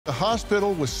The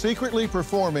hospital was secretly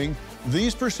performing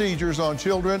these procedures on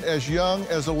children as young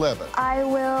as 11. I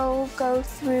will go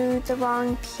through the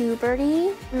wrong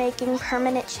puberty, making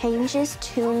permanent changes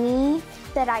to me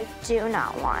that I do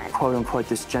not want. Quote unquote,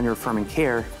 this gender affirming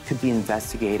care could be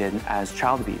investigated as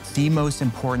child abuse. The most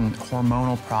important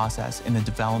hormonal process in the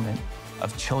development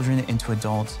of children into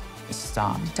adults is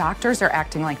stopped. Doctors are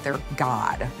acting like they're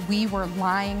God. We were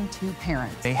lying to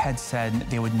parents. They had said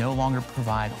they would no longer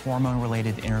provide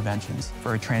hormone-related interventions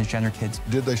for transgender kids.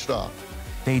 Did they stop?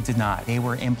 They did not. They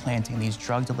were implanting these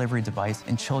drug delivery devices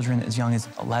in children as young as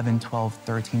 11, 12,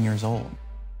 13 years old.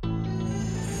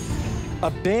 A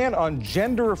ban on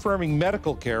gender-affirming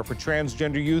medical care for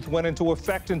transgender youth went into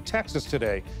effect in Texas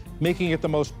today, making it the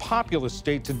most populous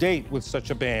state to date with such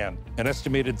a ban. An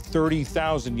estimated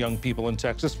 30,000 young people in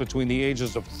Texas between the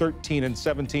ages of 13 and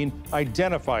 17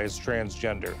 identify as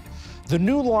transgender. The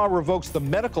new law revokes the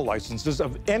medical licenses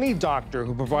of any doctor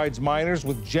who provides minors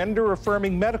with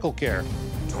gender-affirming medical care.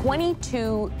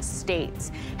 22 states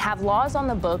have laws on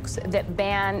the books that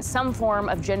ban some form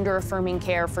of gender-affirming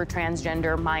care for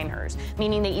transgender minors,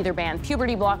 meaning they either ban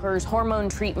puberty blockers, hormone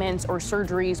treatments, or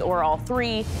surgeries, or all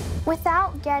three.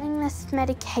 Without getting this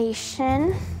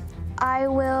medication, I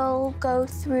will go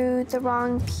through the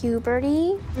wrong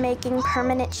puberty, making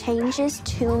permanent changes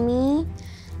to me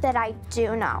that I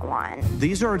do not want.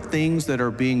 These are things that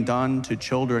are being done to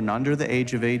children under the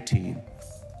age of 18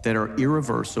 that are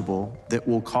irreversible, that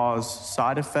will cause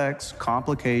side effects,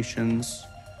 complications,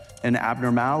 and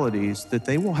abnormalities that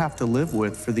they will have to live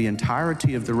with for the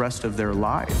entirety of the rest of their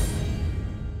life.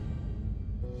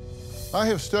 I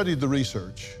have studied the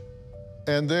research,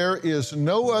 and there is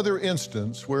no other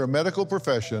instance where a medical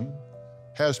profession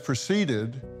has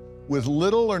proceeded with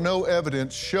little or no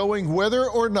evidence showing whether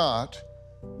or not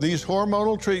these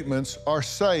hormonal treatments are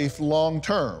safe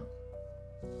long-term.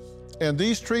 And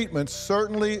these treatments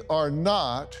certainly are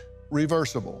not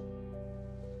reversible.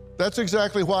 That's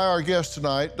exactly why our guest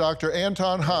tonight, Dr.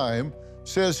 Anton Heim,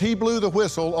 says he blew the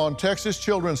whistle on Texas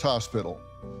Children's Hospital.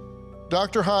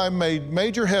 Dr. Heim made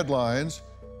major headlines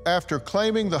after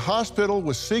claiming the hospital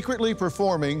was secretly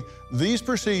performing these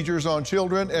procedures on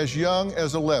children as young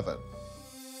as 11.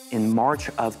 In March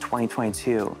of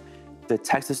 2022, the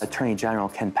Texas Attorney General,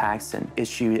 Ken Paxton,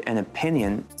 issued an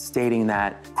opinion stating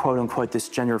that, quote unquote, this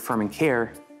gender affirming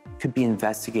care could be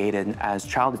investigated as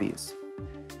child abuse.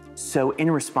 So in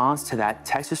response to that,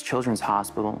 Texas Children's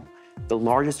Hospital, the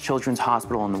largest children's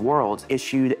hospital in the world,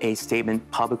 issued a statement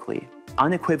publicly,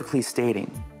 unequivocally stating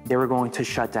they were going to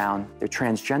shut down their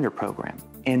transgender program.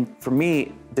 And for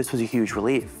me, this was a huge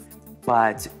relief.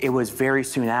 But it was very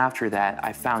soon after that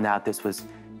I found out this was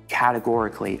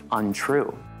categorically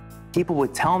untrue. People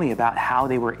would tell me about how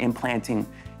they were implanting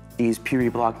these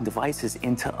puberty-blocking devices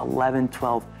into 11,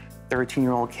 12,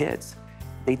 13-year-old kids.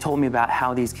 They told me about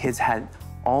how these kids had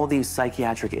all these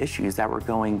psychiatric issues that were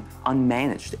going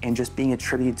unmanaged and just being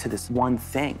attributed to this one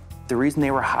thing. The reason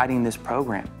they were hiding this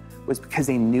program was because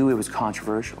they knew it was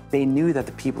controversial. They knew that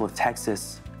the people of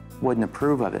Texas wouldn't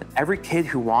approve of it. Every kid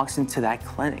who walks into that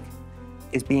clinic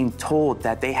is being told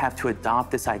that they have to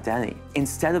adopt this identity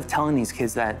instead of telling these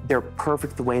kids that they're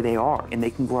perfect the way they are and they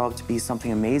can grow up to be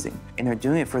something amazing. And they're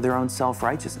doing it for their own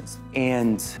self-righteousness.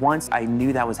 And once I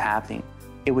knew that was happening,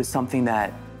 it was something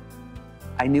that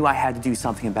I knew I had to do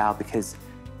something about, because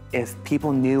if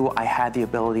people knew I had the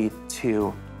ability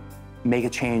to make a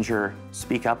change or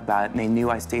speak up about it and they knew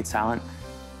I stayed silent,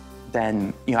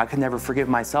 then I could never forgive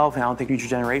myself, and I don't think future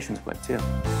generations would too.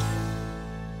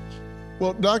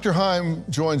 Well, Dr. Heim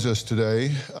joins us today,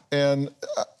 and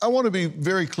I want to be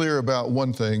very clear about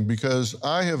one thing, because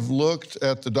I have looked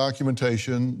at the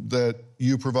documentation that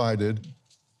you provided,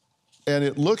 and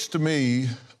it looks to me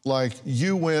like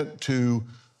you went to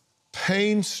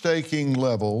painstaking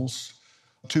levels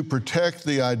to protect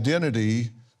the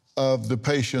identity of the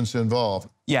patients involved.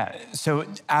 Yeah, so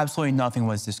absolutely nothing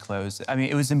was disclosed. I mean,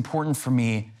 it was important for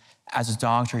me as a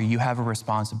doctor. You have a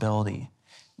responsibility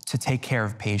to take care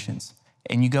of patients.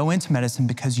 And you go into medicine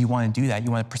because you want to do that. You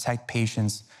want to protect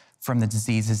patients from the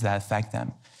diseases that affect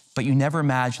them. But you never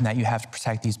imagine that you have to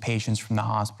protect these patients from the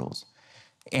hospitals.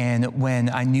 And when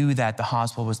I knew that the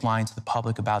hospital was lying to the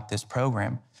public about this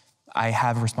program, I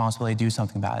have a responsibility to do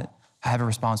something about it. I have a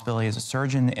responsibility as a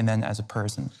surgeon and then as a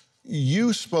person.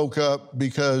 You spoke up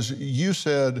because you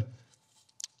said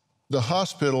the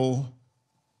hospital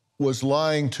was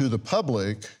lying to the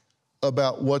public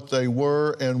about what they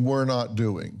were and were not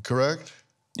doing, correct?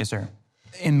 Yes, sir.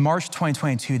 In March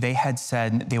 2022, they had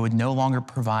said they would no longer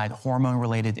provide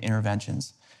hormone-related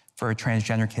interventions for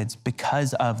transgender kids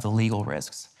because of the legal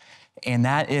risks. And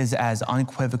that is as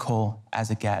unequivocal as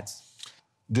it gets.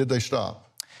 Did they stop?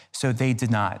 So they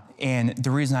did not. And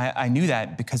the reason I knew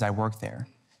that because I worked there.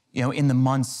 You know, in the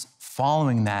months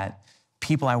following that,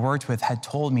 people I worked with had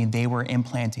told me they were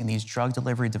implanting these drug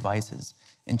delivery devices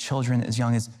in children as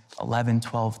young as 11,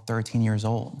 12, 13 years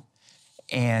old.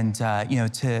 And you know,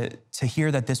 to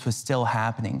hear that this was still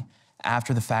happening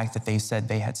after the fact that they said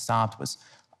they had stopped was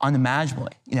unimaginable.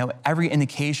 You know, every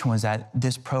indication was that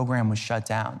this program was shut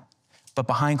down. But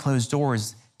behind closed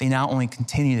doors, they not only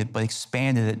continued it, but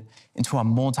expanded it into a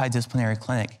multidisciplinary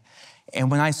clinic. And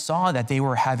when I saw that they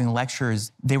were having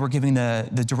lectures, they were giving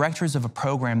the directors of a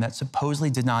program that supposedly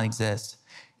did not exist,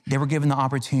 they were given the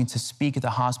opportunity to speak at the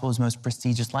hospital's most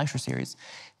prestigious lecture series.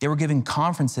 They were giving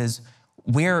conferences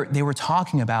where they were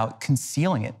talking about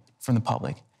concealing it from the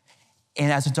public.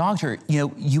 And as a doctor, you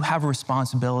know, you have a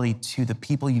responsibility to the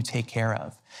people you take care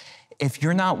of. If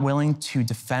you're not willing to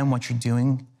defend what you're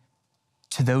doing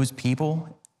to those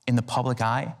people in the public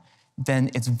eye,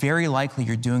 then it's very likely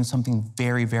you're doing something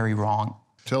very, very wrong.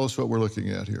 Tell us what we're looking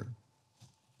at here.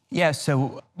 Yeah,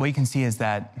 so what you can see is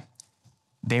that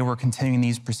they were continuing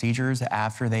these procedures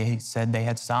after they said they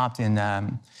had stopped.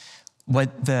 And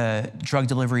what the drug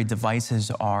delivery devices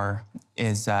are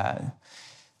is,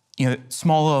 you know,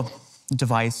 small little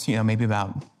device, you know, maybe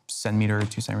about centimeter or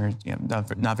 2 centimeters, you know,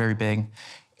 not very big.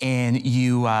 And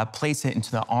you place it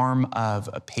into the arm of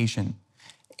a patient,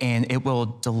 and it will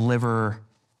deliver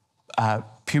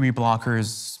puberty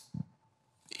blockers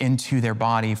into their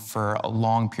body for a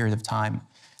long period of time,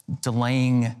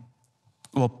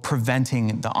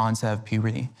 preventing the onset of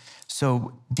puberty.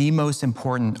 So the most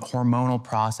important hormonal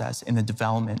process in the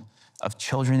development of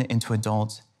children into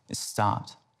adults is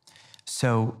stopped.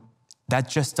 So that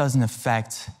just doesn't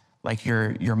affect like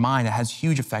your mind. It has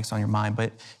huge effects on your mind,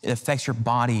 but it affects your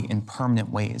body in permanent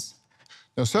ways.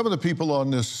 Now, some of the people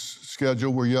on this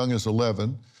schedule were young as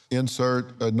 11.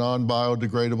 Insert a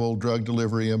non-biodegradable drug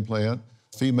delivery implant,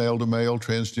 female to male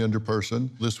transgender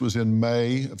person. This was in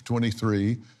May of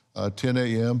 23, 10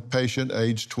 a.m., patient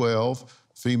age 12,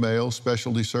 female,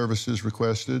 specialty services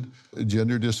requested,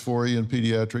 gender dysphoria in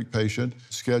pediatric patient,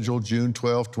 scheduled June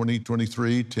 12,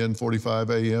 2023, 10:45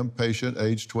 a.m., patient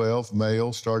age 12,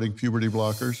 male, starting puberty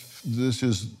blockers. This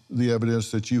is the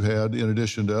evidence that you had, in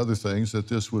addition to other things, that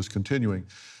this was continuing.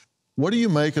 What do you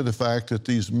make of the fact that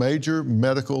these major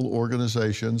medical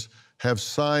organizations have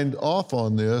signed off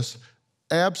on this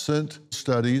absent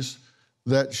studies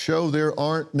that show there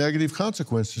aren't negative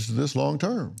consequences to this long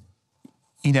term?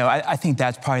 You know, I think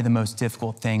that's probably the most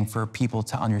difficult thing for people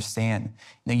to understand.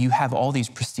 You know, you have all these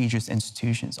prestigious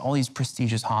institutions, all these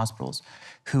prestigious hospitals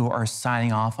who are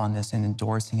signing off on this and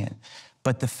endorsing it.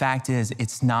 But the fact is,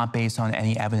 it's not based on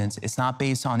any evidence. It's not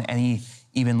based on any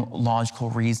even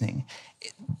logical reasoning.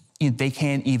 They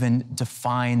can't even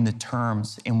define the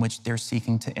terms in which they're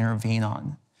seeking to intervene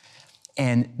on.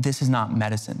 And this is not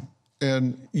medicine.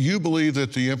 And you believe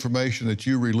that the information that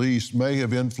you released may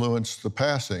have influenced the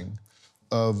passing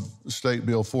of State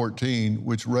Bill 14,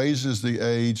 which raises the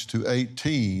age to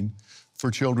 18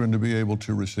 for children to be able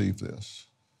to receive this.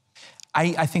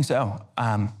 I think so,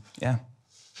 yeah.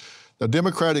 Now,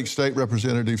 Democratic State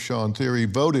Representative Sean Theory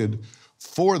voted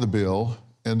for the bill,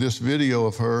 and this video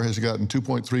of her has gotten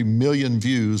 2.3 million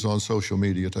views on social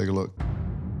media. Take a look.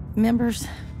 Members,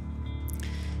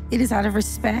 it is out of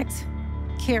respect,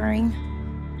 caring,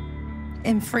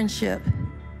 and friendship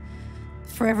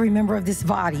for every member of this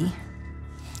body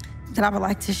that I would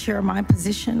like to share my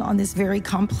position on this very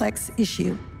complex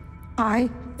issue. I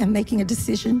am making a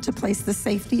decision to place the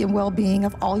safety and well-being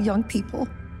of all young people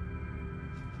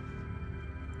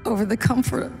over the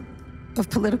comfort of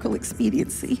political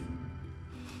expediency.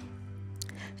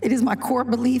 It is my core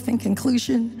belief and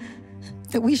conclusion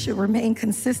that we should remain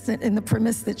consistent in the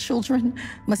premise that children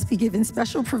must be given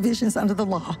special provisions under the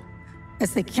law,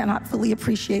 as they cannot fully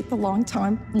appreciate the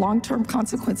long-term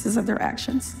consequences of their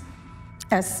actions.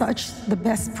 As such, the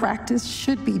best practice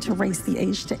should be to raise the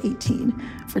age to 18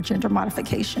 for gender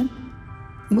modification.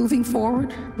 Moving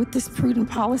forward with this prudent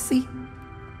policy,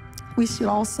 we should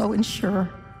also ensure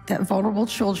that vulnerable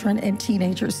children and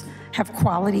teenagers have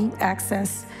quality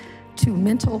access to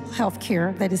mental health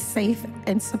care that is safe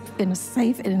and in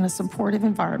a supportive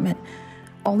environment.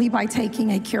 Only by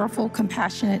taking a careful,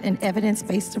 compassionate, and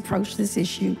evidence-based approach to this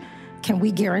issue can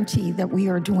we guarantee that we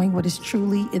are doing what is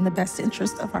truly in the best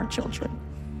interest of our children.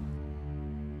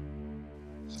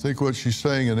 I think what she's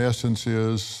saying in essence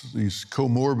is these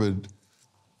comorbid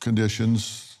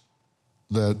conditions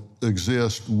that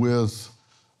exist with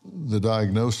the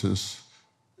diagnosis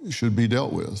should be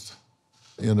dealt with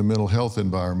in a mental health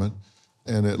environment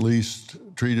and at least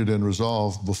treated and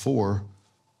resolved before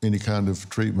any kind of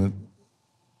treatment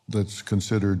that's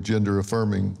considered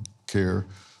gender-affirming care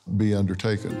be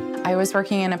undertaken? I was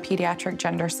working in a pediatric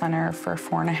gender center for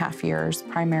 4.5 years,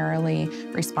 primarily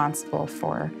responsible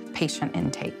for patient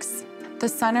intakes. The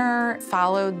center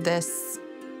followed this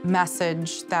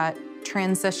message that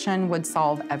transition would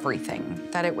solve everything,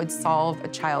 that it would solve a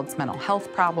child's mental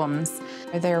health problems.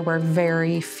 There were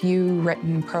very few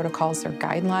written protocols or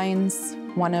guidelines.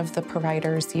 One of the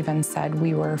providers even said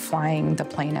we were flying the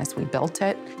plane as we built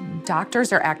it.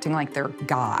 Doctors are acting like they're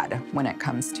God when it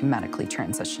comes to medically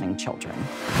transitioning children.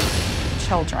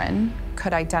 Children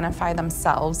could identify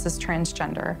themselves as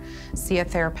transgender, see a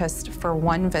therapist for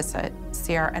one visit,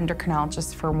 see our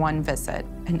endocrinologist for one visit,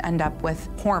 and end up with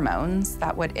hormones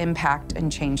that would impact and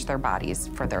change their bodies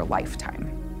for their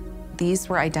lifetime. These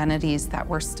were identities that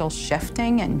were still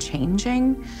shifting and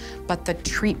changing, but the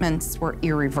treatments were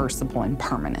irreversible and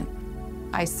permanent.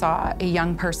 I saw a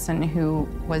young person who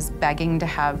was begging to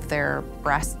have their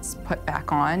breasts put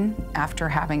back on after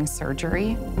having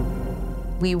surgery.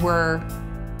 We were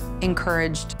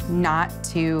encouraged not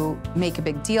to make a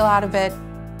big deal out of it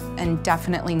and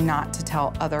definitely not to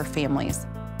tell other families.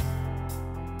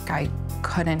 I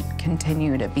couldn't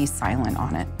continue to be silent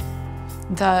on it.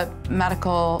 The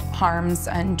medical harms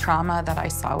and trauma that I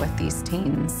saw with these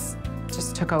teens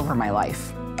just took over my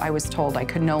life. I was told I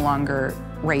could no longer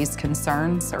raise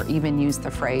concerns or even use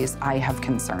the phrase, I have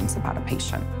concerns about a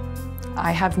patient.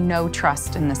 I have no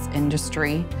trust in this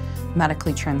industry,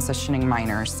 medically transitioning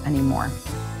minors anymore.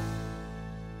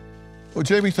 Well,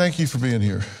 Jamie, thank you for being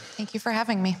here. Thank you for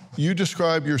having me. You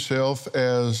describe yourself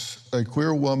as a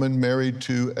queer woman married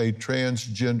to a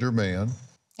transgender man.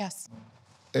 Yes.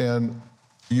 And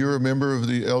you're a member of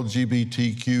the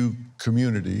LGBTQ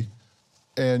community,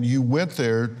 and you went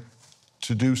there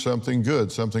to do something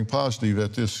good, something positive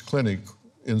at this clinic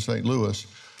in St. Louis.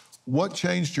 What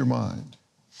changed your mind?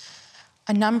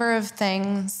 A number of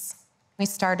things. We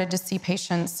started to see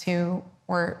patients who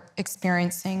were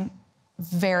experiencing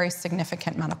very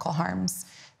significant medical harms,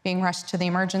 being rushed to the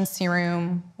emergency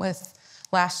room with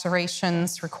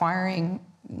lacerations requiring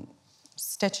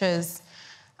stitches.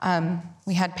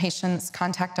 We had patients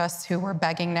contact us who were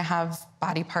begging to have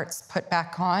body parts put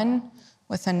back on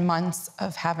within months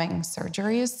of having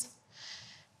surgeries.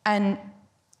 And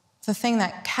the thing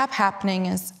that kept happening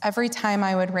is every time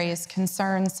I would raise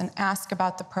concerns and ask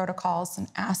about the protocols and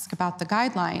ask about the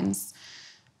guidelines,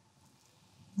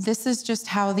 this is just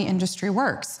how the industry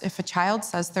works. If a child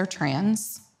says they're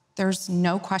trans, there's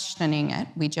no questioning it.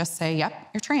 We just say, yep,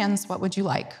 you're trans, what would you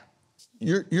like?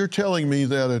 You're telling me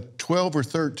that a 12 or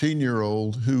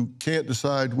 13-year-old who can't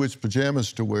decide which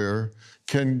pajamas to wear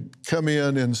can come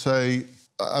in and say,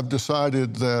 I've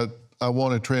decided that I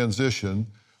want to transition,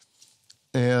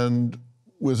 and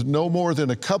with no more than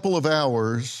a couple of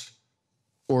hours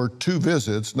or 2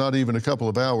 visits, not even a couple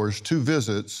of hours, 2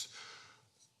 visits,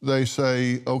 they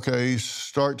say, okay,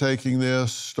 start taking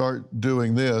this, start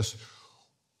doing this,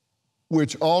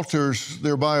 which alters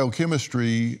their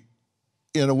biochemistry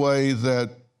in a way that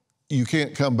you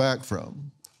can't come back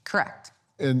from. Correct.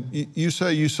 And you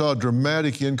say you saw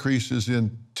dramatic increases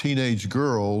in teenage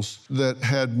girls that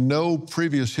had no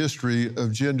previous history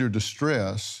of gender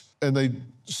distress, and they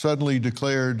suddenly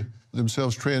declared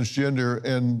themselves transgender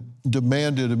and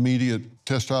demanded immediate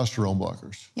testosterone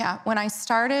blockers. Yeah, when I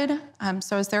started,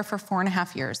 so I was there for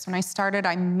 4.5 years. When I started,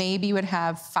 I maybe would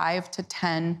have 5 to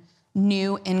 10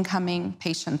 new incoming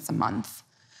patients a month.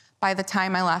 By the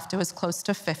time I left, it was close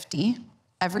to 50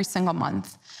 every single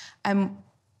month. And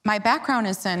my background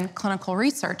is in clinical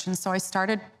research, and so I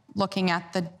started looking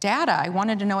at the data. I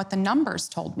wanted to know what the numbers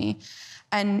told me.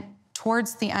 And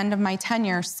towards the end of my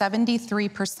tenure,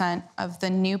 73% of the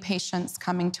new patients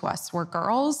coming to us were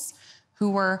girls who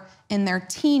were in their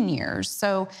teen years.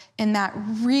 So in that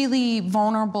really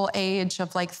vulnerable age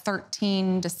of like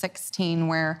 13 to 16,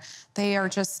 where they are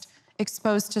just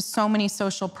exposed to so many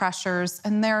social pressures,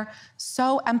 and they're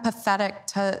so empathetic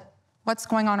to what's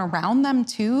going on around them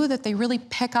too, that they really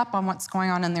pick up on what's going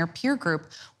on in their peer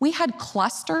group. We had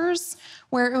clusters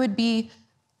where it would be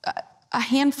a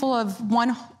handful of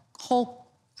one whole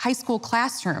high school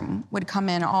classroom would come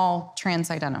in all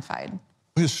trans-identified.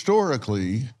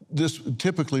 Historically, this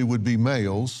typically would be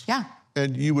males. Yeah.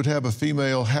 And you would have a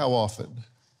female how often?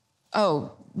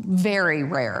 Oh, very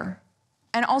rare.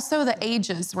 And also the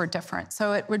ages were different.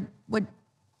 So it would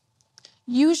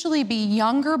usually be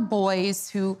younger boys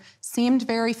who seemed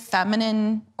very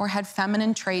feminine or had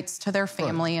feminine traits to their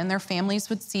family, and their families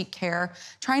would seek care,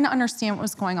 trying to understand what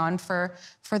was going on for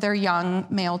their young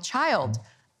male child.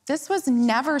 This was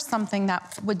never something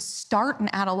that would start in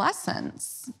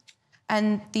adolescence.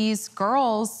 And these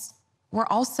girls were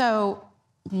also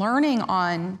learning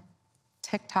on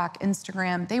TikTok,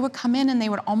 Instagram, they would come in and they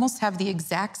would almost have the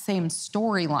exact same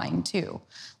storyline too.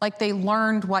 Like they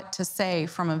learned what to say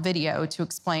from a video to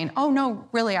explain, oh no,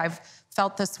 really, I've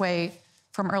felt this way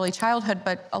from early childhood,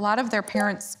 but a lot of their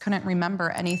parents couldn't remember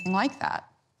anything like that.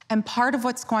 And part of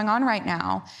what's going on right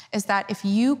now is that if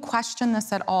you question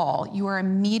this at all, you are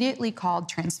immediately called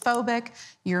transphobic,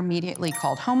 you're immediately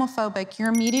called homophobic, you're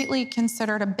immediately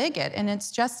considered a bigot, and it's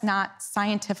just not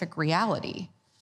scientific reality.